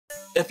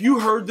If you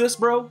heard this,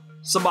 bro,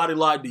 somebody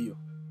lied to you.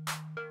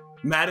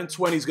 Madden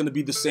 20 is going to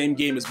be the same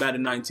game as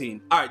Madden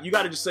 19. All right, you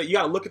got to just say, you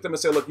got to look at them and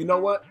say, look, you know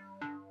what?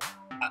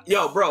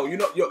 Yo, bro, you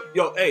know,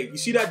 yo, hey, you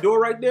see that door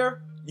right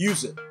there?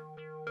 Use it.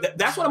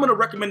 That's what I'm going to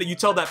recommend that you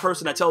tell that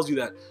person that tells you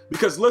that.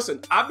 Because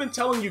listen, I've been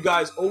telling you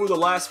guys over the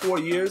last 4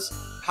 years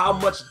how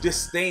much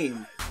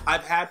disdain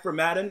I've had for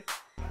Madden.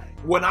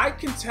 When I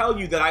can tell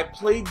you that I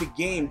played the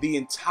game the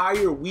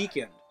entire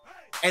weekend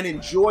and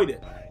enjoyed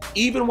it,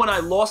 even when I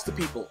lost to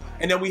people,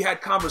 and then we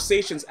had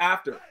conversations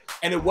after,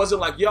 and it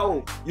wasn't like,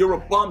 yo, you're a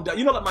bum.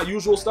 You know, like my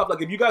usual stuff.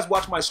 Like if you guys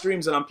watch my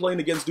streams and I'm playing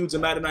against dudes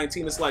in Madden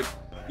 19, it's like,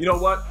 you know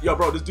what? Yo,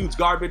 bro, this dude's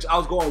garbage. I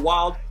was going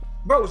wild.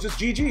 Bro, it's just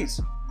GG's.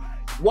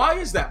 Why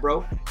is that,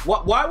 bro?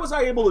 Why was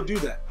I able to do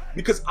that?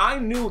 Because I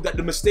knew that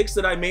the mistakes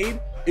that I made,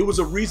 it was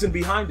a reason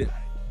behind it.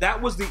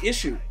 That was the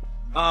issue.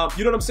 You know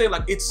what I'm saying?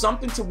 Like, it's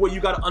something to where you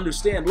got to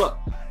understand, look,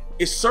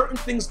 it's certain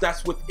things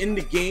that's within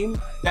the game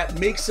that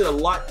makes it a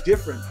lot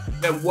different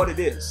than what it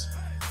is,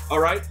 all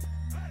right?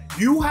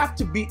 You have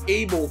to be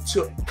able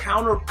to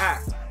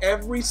counteract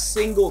every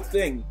single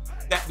thing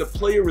that the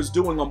player is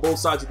doing on both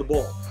sides of the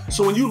ball.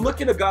 So when you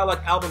look at a guy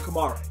like Alvin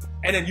Kamara,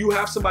 and then you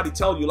have somebody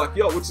tell you like,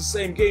 yo, it's the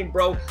same game,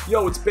 bro.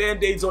 Yo, it's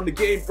Band-Aids on the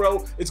game,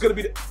 bro. It's gonna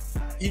be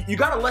you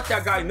gotta let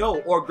that guy know,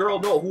 or girl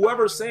know,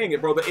 whoever's saying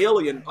it, bro, the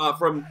alien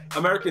from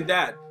American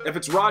Dad. If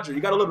it's Roger,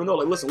 you gotta let him know,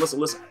 like,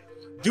 listen.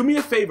 Do me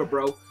a favor,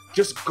 bro.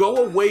 Just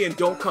go away and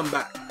don't come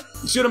back.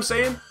 You see what I'm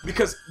saying?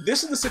 Because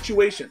this is the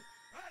situation.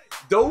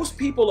 Those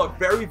people are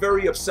very,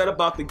 very upset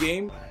about the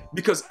game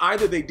because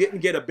either they didn't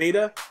get a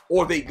beta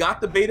or they got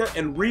the beta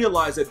and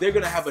realized that they're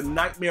going to have a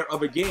nightmare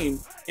of a game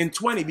in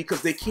 20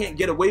 because they can't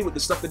get away with the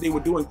stuff that they were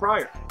doing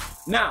prior.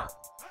 Now,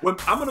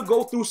 I'm going to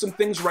go through some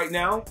things right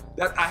now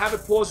that I have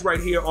it paused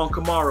right here on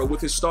Kamara with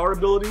his star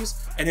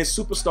abilities and his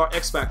superstar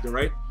X Factor,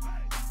 right?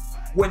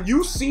 When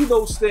you see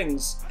those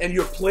things and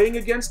you're playing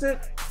against it,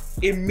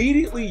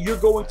 immediately you're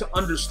going to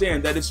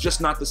understand that it's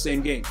just not the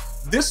same game.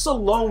 This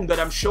alone that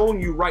I'm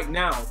showing you right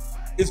now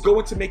is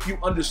going to make you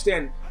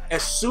understand.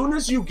 As soon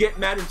as you get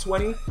Madden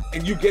 20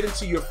 and you get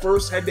into your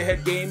first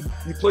head-to-head game,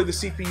 you play the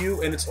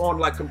CPU and it's on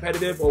like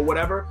competitive or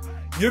whatever,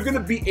 you're gonna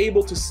be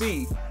able to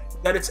see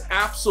that it's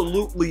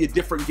absolutely a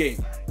different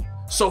game.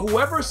 So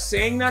whoever's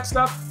saying that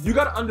stuff, you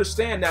gotta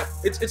understand that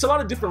it's a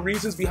lot of different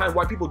reasons behind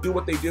why people do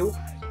what they do.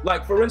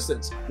 Like for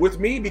instance, with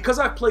me, because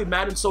I've played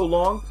Madden so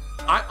long,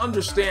 I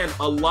understand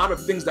a lot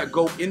of things that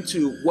go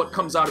into what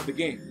comes out of the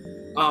game.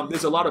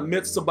 There's a lot of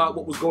myths about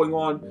what was going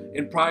on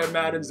in prior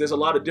Maddens. There's a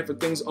lot of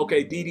different things.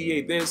 Okay,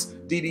 DDA this,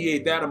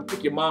 DDA that. I'm gonna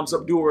pick your mom's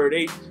up, do her at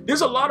 8.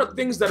 There's a lot of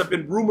things that have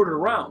been rumored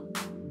around.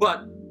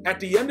 But at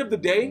the end of the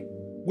day,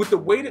 with the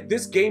way that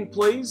this game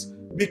plays,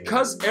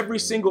 because every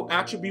single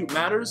attribute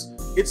matters,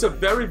 it's a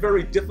very,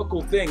 very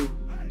difficult thing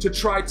to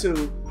try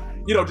to,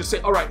 you know, just say,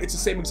 all right, it's the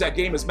same exact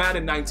game as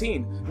Madden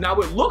 19. Now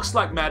it looks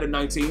like Madden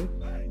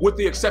 19, with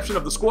the exception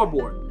of the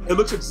scoreboard. It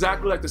looks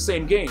exactly like the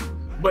same game,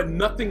 but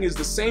nothing is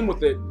the same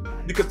with it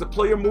because the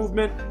player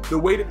movement, the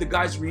way that the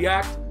guys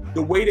react,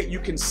 the way that you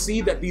can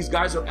see that these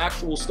guys are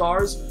actual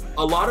stars,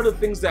 a lot of the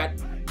things that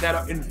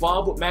are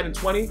involved with Madden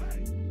 20,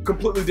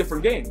 completely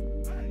different game.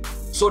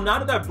 So now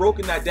that I've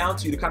broken that down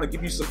to you to kind of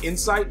give you some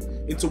insight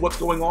into what's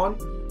going on,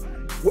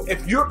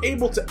 if you're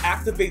able to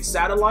activate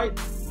satellite,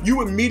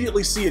 you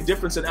immediately see a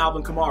difference in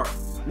Alvin Kamara.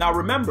 Now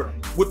remember,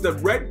 with the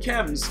red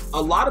chems,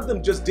 a lot of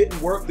them just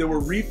didn't work. There were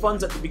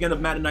refunds at the beginning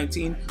of Madden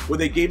 19 where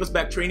they gave us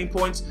back training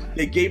points.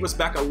 They gave us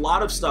back a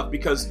lot of stuff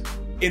because,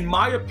 in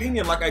my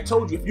opinion, like I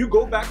told you, if you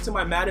go back to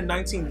my Madden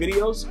 19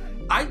 videos,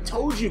 I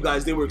told you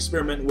guys they were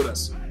experimenting with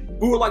us.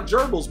 We were like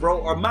gerbils, bro,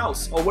 or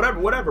mouse, or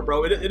whatever,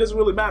 bro. It doesn't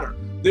really matter.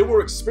 They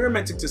were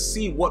experimenting to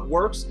see what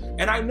works.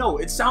 And I know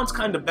it sounds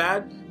kind of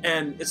bad.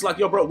 And it's like,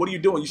 yo, bro, what are you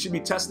doing? You should be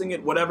testing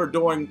it, whatever,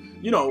 during,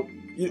 you know,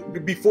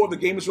 before the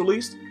game is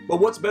released.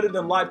 But what's better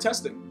than live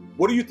testing?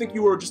 What do you think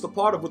you were just a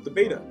part of with the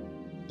beta?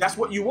 That's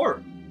what you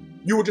were.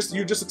 You're just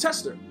a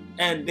tester.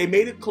 And they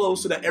made it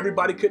closed so that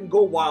everybody couldn't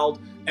go wild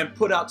and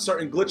put out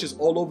certain glitches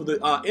all over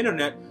the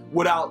internet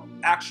without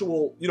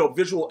actual, you know,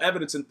 visual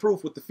evidence and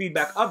proof with the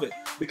feedback of it.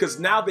 Because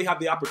now they have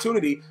the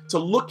opportunity to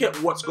look at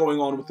what's going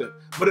on with it.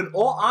 But in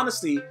all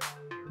honesty,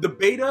 the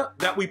beta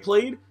that we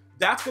played,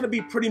 that's going to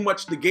be pretty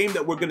much the game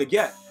that we're going to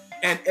get.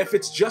 And if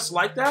it's just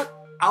like that,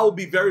 I will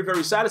be very,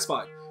 very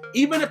satisfied.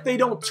 Even if they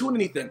don't tune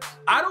anything.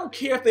 I don't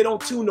care if they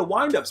don't tune the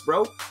windups,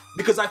 bro,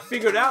 because I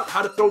figured out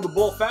how to throw the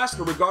ball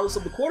faster regardless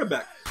of the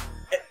quarterback.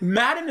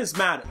 Madden is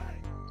Madden,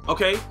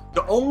 okay?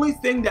 The only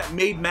thing that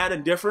made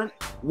Madden different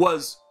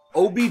was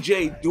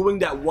OBJ doing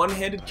that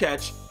one-handed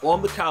catch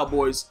on the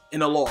Cowboys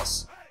in a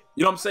loss.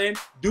 You know what I'm saying?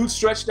 Dude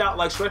stretched out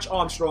like Stretch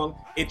Armstrong.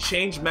 It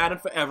changed Madden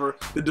forever.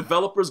 The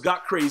developers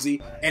got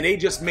crazy, and they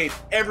just made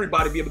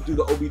everybody be able to do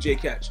the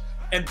OBJ catch.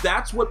 And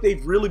that's what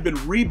they've really been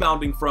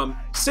rebounding from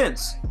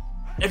since.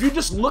 If you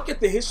just look at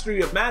the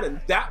history of Madden,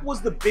 that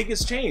was the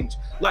biggest change.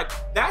 Like,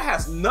 that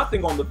has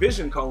nothing on the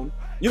vision cone.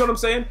 You know what I'm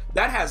saying?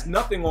 That has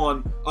nothing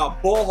on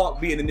ball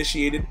hawk being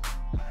initiated.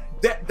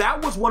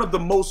 That was one of the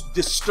most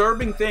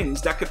disturbing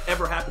things that could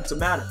ever happen to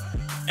Madden.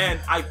 And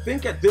I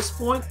think at this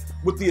point,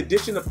 with the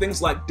addition of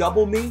things like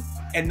double me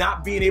and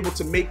not being able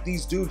to make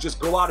these dudes just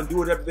go out and do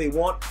whatever they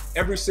want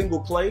every single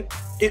play,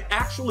 it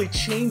actually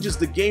changes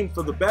the game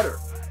for the better.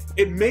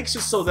 It makes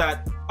it so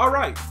that, all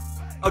right,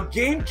 a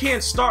game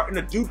can't start and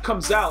a dude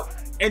comes out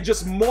and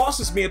just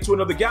mosses me into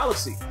another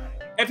galaxy.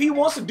 If he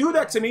wants to do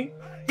that to me,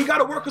 he got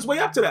to work his way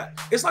up to that.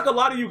 It's like a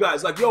lot of you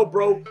guys, like, yo,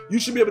 bro, you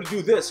should be able to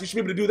do this. You should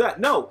be able to do that.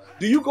 No.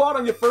 Do you go out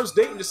on your first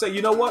date and just say,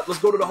 you know what, let's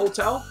go to the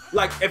hotel?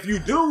 Like, if you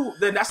do,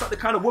 then that's not the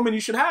kind of woman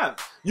you should have.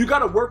 You got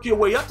to work your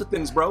way up to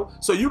things, bro.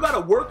 So you got to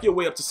work your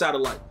way up to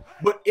satellite.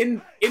 But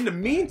in the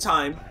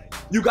meantime,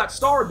 you got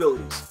star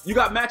abilities. You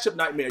got matchup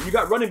nightmare. You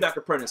got running back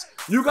apprentice.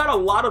 You got a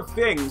lot of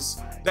things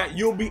that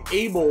you'll be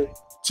able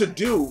to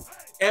do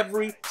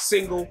every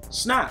single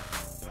snap.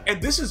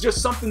 And this is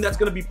just something that's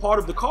going to be part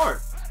of the card.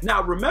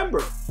 Now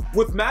remember,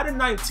 with Madden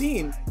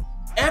 19,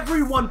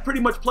 everyone pretty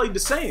much played the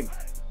same.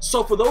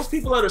 So for those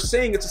people that are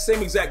saying it's the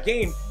same exact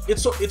game,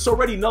 it's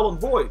already null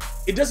and void.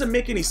 It doesn't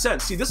make any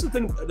sense. See, this is the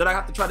thing that I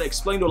have to try to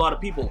explain to a lot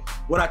of people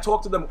when I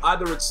talk to them,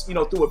 either it's, you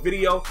know, through a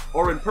video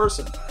or in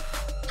person.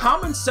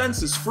 Common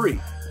sense is free.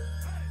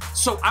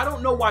 So I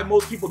don't know why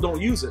most people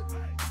don't use it.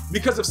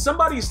 Because if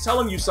somebody's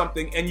telling you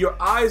something and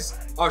your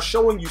eyes are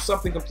showing you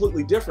something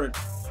completely different,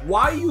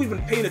 why are you even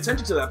paying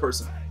attention to that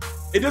person?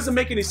 It doesn't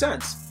make any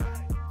sense.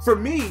 For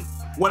me,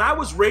 when I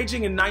was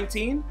raging in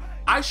 19,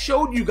 I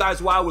showed you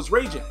guys why I was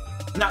raging.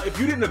 Now, if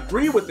you didn't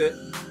agree with it,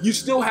 you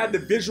still had the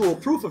visual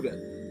proof of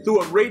it.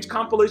 Through a rage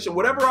compilation,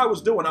 whatever I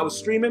was doing, I was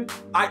streaming,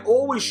 I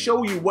always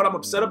show you what I'm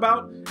upset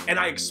about, and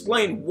I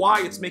explain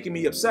why it's making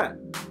me upset.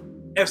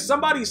 If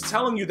somebody's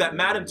telling you that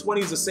Madden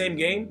 20 is the same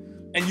game,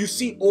 and you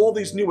see all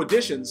these new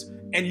additions,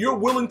 and you're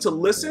willing to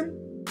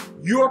listen,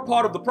 you're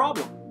part of the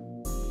problem.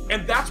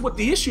 And that's what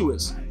the issue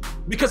is.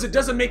 Because it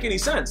doesn't make any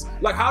sense.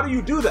 Like, how do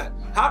you do that?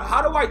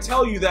 How do I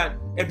tell you that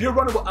if you're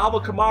running with Alva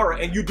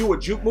Kamara and you do a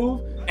juke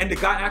move and the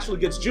guy actually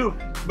gets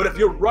juked, but if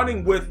you're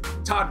running with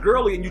Todd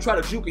Gurley and you try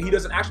to juke and he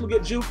doesn't actually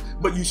get juked,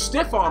 but you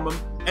stiff arm him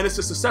and it's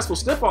a successful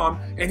stiff arm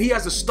and he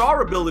has a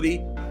star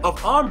ability of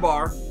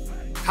armbar,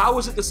 how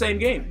is it the same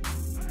game?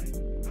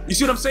 You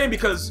see what I'm saying?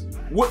 Because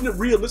wouldn't it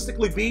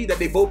realistically be that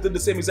they both did the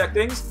same exact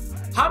things?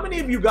 How many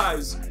of you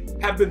guys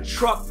have been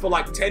trucked for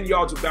like 10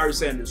 yards with Barry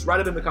Sanders?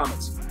 Write it in the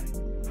comments.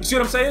 You see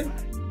what I'm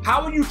saying?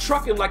 How are you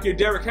trucking like you're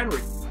Derrick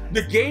Henry?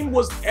 The game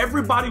was,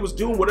 everybody was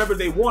doing whatever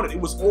they wanted. It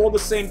was all the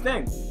same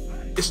thing.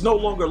 It's no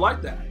longer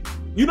like that.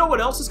 You know what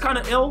else is kind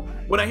of ill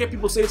when I hear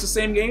people say it's the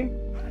same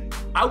game?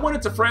 I went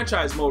into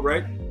franchise mode,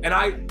 right? And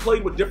I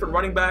played with different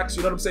running backs,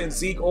 you know what I'm saying?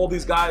 Zeke, all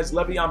these guys,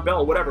 Le'Veon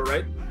Bell, whatever,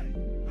 right?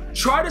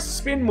 Try to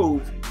spin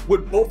move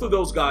with both of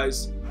those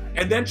guys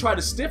and then try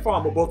to stiff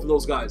arm with both of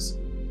those guys.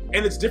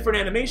 And it's different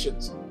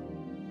animations.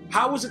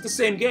 How is it the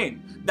same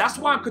game? That's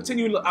why I'm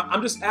continuing.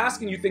 I'm just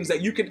asking you things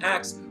that you can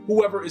ask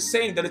whoever is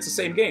saying that it's the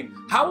same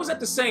game. How is that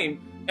the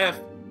same if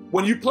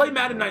when you play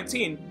Madden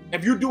 19,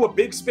 if you do a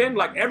big spin,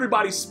 like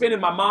everybody's spinning,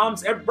 my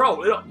mom's,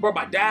 bro,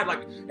 my dad,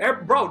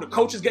 like, bro, the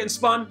coach is getting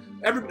spun.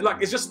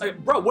 Like, it's just like,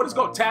 bro, what is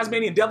going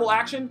Tasmanian devil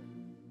action?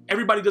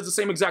 Everybody does the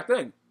same exact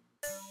thing.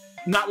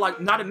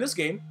 Not in this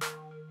game.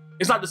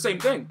 It's not the same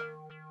thing.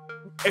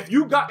 If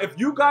you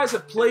guys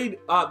have played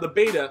the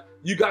beta,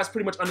 you guys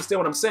pretty much understand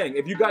what I'm saying.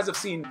 If you guys have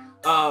seen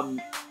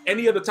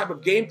any other type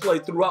of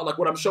gameplay throughout, like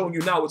what I'm showing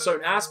you now with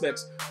certain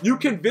aspects, you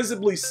can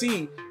visibly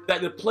see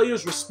that the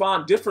players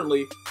respond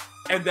differently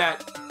and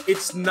that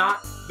it's not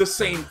the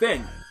same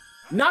thing.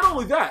 Not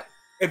only that,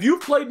 if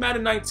you've played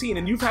Madden 19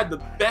 and you've had the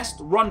best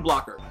run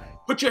blocker,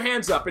 put your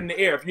hands up in the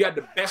air if you had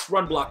the best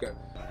run blocker.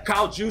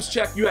 Kyle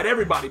Juszczyk, you had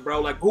everybody, bro,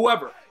 like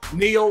whoever.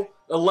 Neil,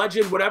 a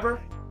legend, whatever.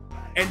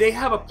 And they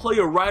have a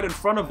player right in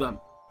front of them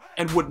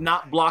and would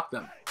not block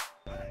them.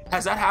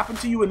 Has that happened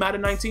to you in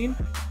Madden 19?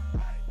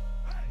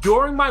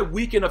 During my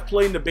weekend of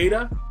playing the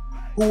beta,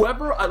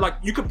 whoever, like,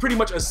 you could pretty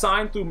much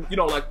assign through,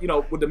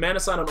 with the man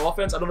assign on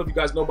offense, I don't know if you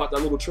guys know about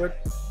that little trick.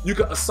 You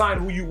could assign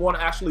who you want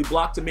to actually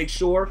block to make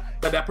sure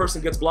that that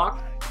person gets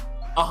blocked.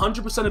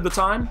 100% of the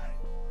time,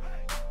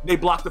 they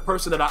block the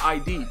person that I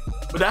ID'd.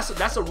 But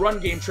that's a run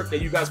game trick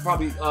that you guys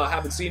probably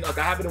haven't seen. Like,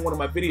 I have it in one of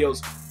my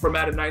videos for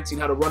Madden 19,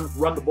 how to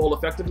run the ball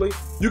effectively.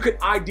 You can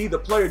ID the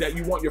player that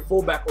you want your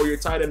fullback or your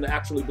tight end to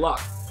actually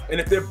block. And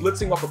if they're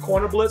blitzing off a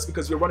corner blitz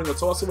because you're running a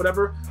toss or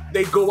whatever,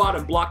 they go out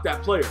and block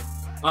that player.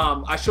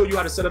 I show you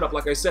how to set it up,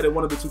 like I said, in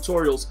one of the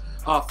tutorials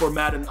for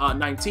Madden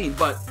 19.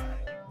 But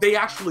they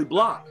actually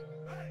block.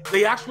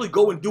 They actually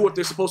go and do what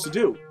they're supposed to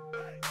do.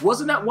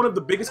 Wasn't that one of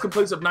the biggest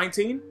complaints of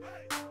 19?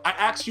 I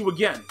ask you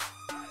again,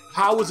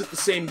 how is it the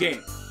same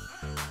game?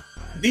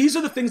 These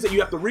are the things that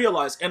you have to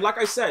realize. And like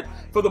I said,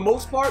 for the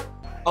most part,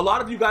 a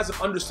lot of you guys have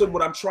understood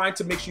what I'm trying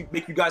to make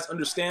you guys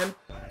understand.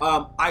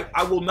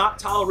 I will not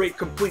tolerate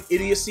complete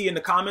idiocy in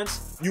the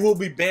comments. You will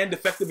be banned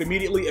effective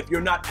immediately if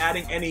you're not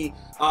adding any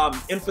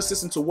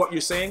emphasis into what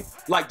you're saying.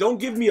 Like, don't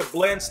give me a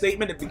bland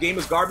statement if the game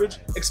is garbage.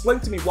 Explain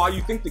to me why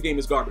you think the game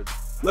is garbage.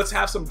 Let's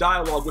have some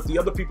dialogue with the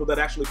other people that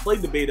actually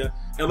played the beta,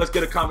 and let's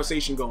get a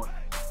conversation going.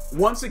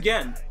 Once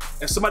again,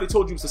 if somebody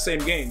told you it's the same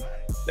game,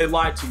 they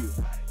lied to you.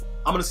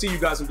 I'm gonna see you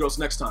guys and girls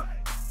next time.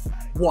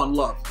 One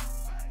love.